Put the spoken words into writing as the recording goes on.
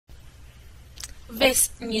This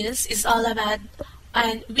news is all about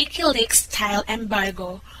an Wikileaks-style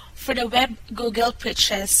embargo for the web Google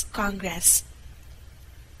preaches Congress.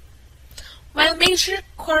 While major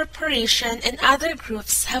corporations and other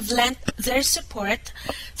groups have lent their support,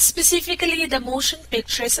 specifically the Motion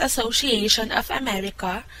Pictures Association of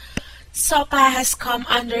America, SOPA has come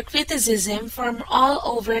under criticism from all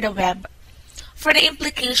over the web for the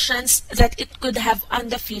implications that it could have on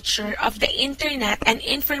the future of the Internet and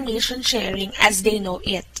information sharing as they know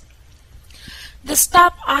it. The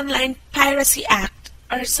Stop Online Piracy Act,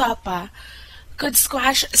 or SOPA, could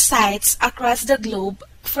squash sites across the globe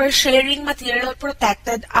for sharing material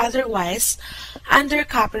protected otherwise under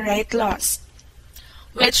copyright laws,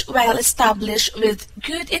 which, while established with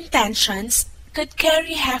good intentions, could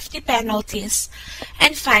carry hefty penalties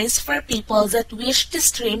and fines for people that wish to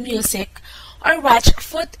stream music or watch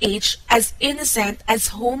footage as innocent as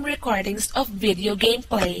home recordings of video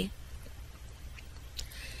gameplay.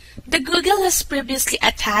 The Google has previously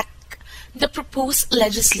attacked the proposed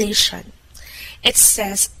legislation. It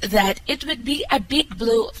says that it would be a big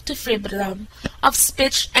blow to freedom of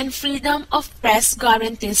speech and freedom of press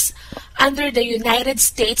guarantees under the United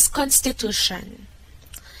States Constitution.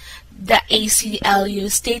 The ACLU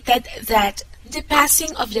stated that the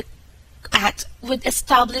passing of the Act would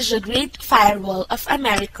establish a Great Firewall of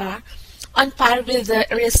America on par with the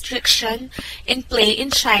restriction in play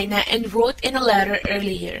in China and wrote in a letter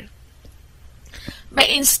earlier. By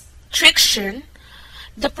restriction,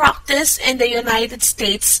 the practice in the United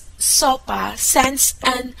States, SOPA sends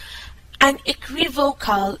an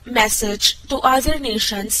unequivocal message to other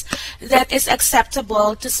nations that is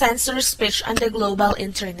acceptable to censor speech on the global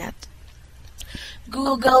Internet.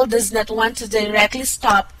 Google does not want to directly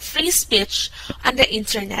stop free speech on the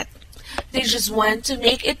Internet. They just want to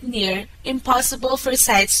make it near impossible for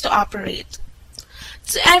sites to operate.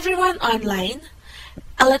 To everyone online,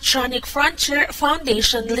 Electronic Frontier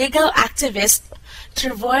Foundation legal activist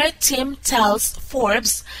Trevor Tim tells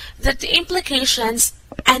Forbes that the implications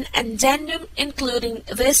and addendum including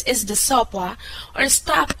this is the SOPA, or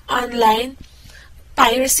Stop Online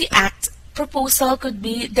Piracy Act, proposal could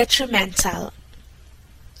be detrimental.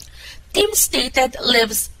 Tim stated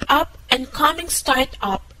lives up and coming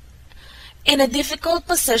startup in a difficult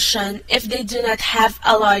position if they do not have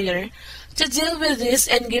a lawyer to deal with this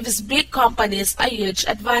and gives big companies a huge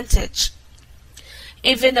advantage.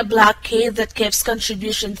 Even a blockade that keeps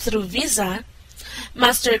contribution through Visa,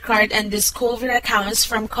 MasterCard and Discover accounts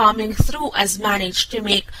from coming through has managed to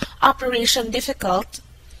make operation difficult,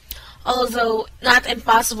 although not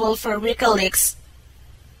impossible for Wikileaks.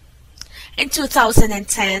 In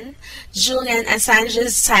 2010, Julian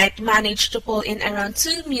Assange's site managed to pull in around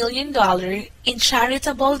 $2 million in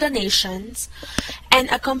charitable donations and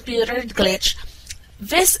a computer glitch.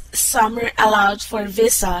 This summer allowed for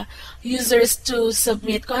Visa users to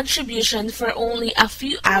submit contributions for only a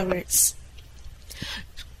few hours,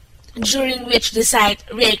 during which the site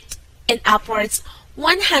raked in upwards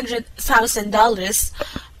 $100,000.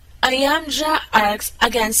 Ayamja argues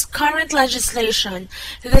against current legislation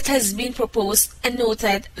that has been proposed and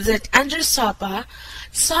noted that under SOPA,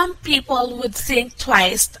 some people would think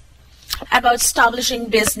twice about establishing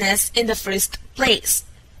business in the first place.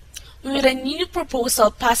 With a new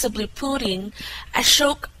proposal possibly putting a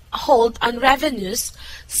choke hold on revenues,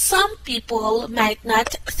 some people might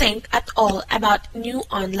not think at all about new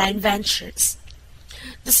online ventures.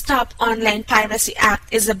 The Stop Online Piracy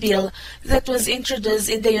Act is a bill that was introduced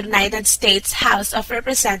in the United States House of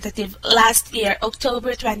Representatives last year,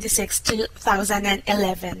 October 26,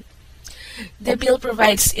 2011. The bill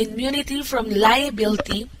provides immunity from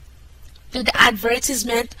liability to the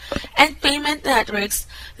advertisement and payment networks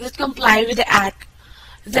that comply with the Act,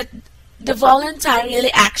 that the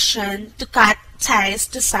voluntary action to cut ties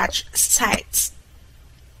to such sites.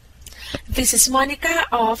 This is Monica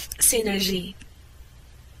of Synergy.